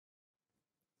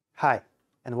Hi,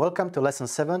 and welcome to Lesson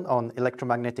 7 on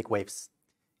electromagnetic waves.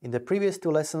 In the previous two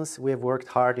lessons, we have worked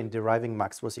hard in deriving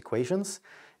Maxwell's equations,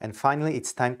 and finally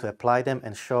it's time to apply them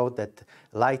and show that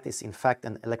light is in fact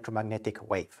an electromagnetic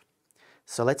wave.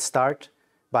 So let's start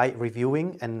by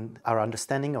reviewing our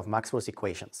understanding of Maxwell's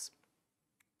equations.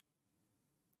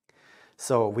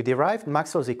 So we derived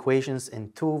Maxwell's equations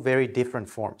in two very different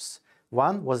forms.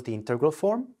 One was the integral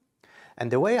form, and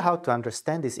the way how to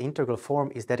understand this integral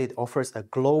form is that it offers a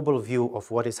global view of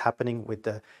what is happening with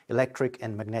the electric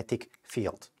and magnetic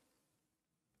field.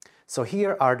 So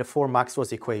here are the four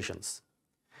Maxwell's equations.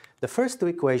 The first two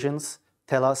equations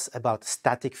tell us about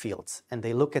static fields, and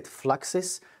they look at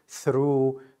fluxes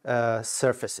through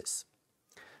surfaces.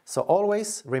 So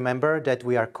always remember that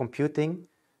we are computing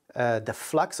the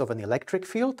flux of an electric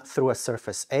field through a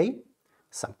surface A,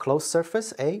 some closed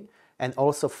surface A, and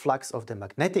also flux of the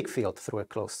magnetic field through a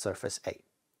closed surface A.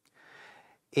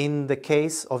 In the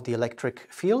case of the electric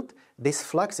field, this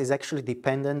flux is actually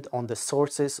dependent on the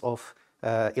sources of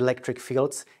electric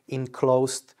fields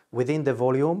enclosed within the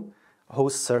volume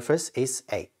whose surface is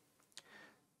A.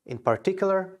 In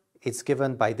particular, it's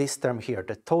given by this term here,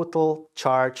 the total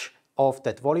charge of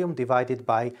that volume divided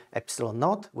by epsilon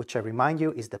naught, which I remind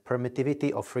you is the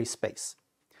permittivity of free space.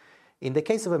 In the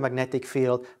case of a magnetic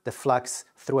field, the flux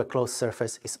through a closed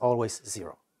surface is always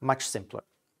zero, much simpler.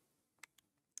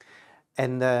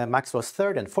 And Maxwell's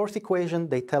third and fourth equation,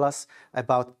 they tell us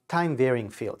about time-varying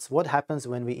fields. What happens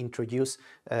when we introduce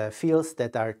fields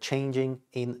that are changing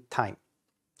in time?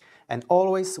 And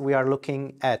always we are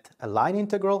looking at a line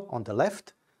integral on the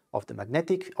left of the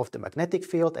magnetic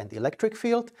field and the electric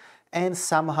field, and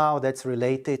somehow that's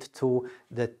related to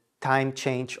the time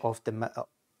change of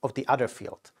the other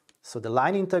field. So the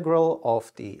line integral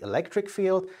of the electric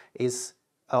field is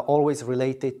always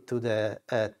related to the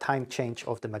time change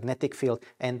of the magnetic field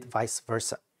and vice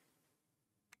versa.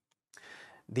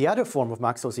 The other form of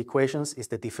Maxwell's equations is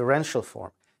the differential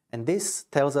form, and this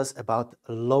tells us about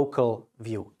a local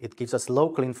view. It gives us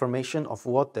local information of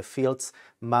what the fields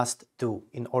must do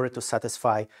in order to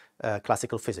satisfy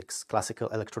classical physics, classical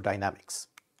electrodynamics.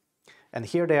 And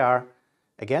here they are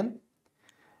again.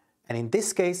 And in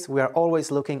this case, we are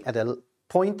always looking at a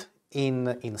point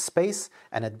in space,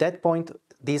 and at that point,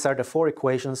 these are the four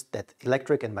equations that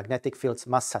electric and magnetic fields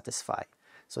must satisfy.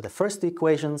 So the first two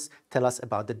equations tell us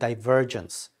about the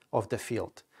divergence of the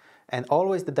field. And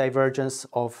always the divergence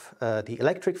of the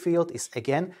electric field is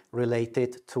again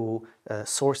related to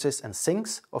sources and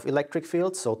sinks of electric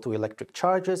fields, so to electric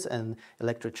charges and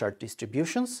electric charge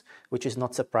distributions, which is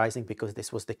not surprising because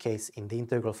this was the case in the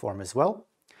integral form as well.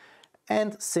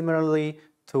 And similarly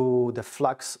to the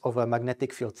flux of a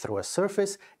magnetic field through a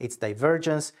surface, its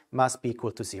divergence must be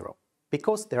equal to zero,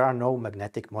 because there are no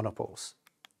magnetic monopoles.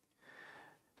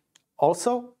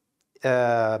 Also,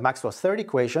 Maxwell's third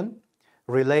equation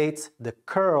relates the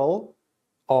curl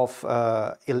of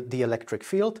the electric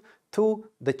field to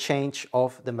the change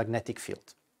of the magnetic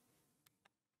field.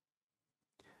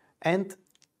 And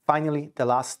finally, the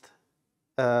last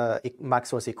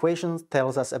Maxwell's equation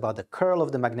tells us about the curl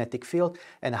of the magnetic field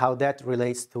and how that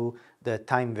relates to the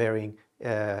time-varying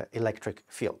electric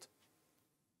field.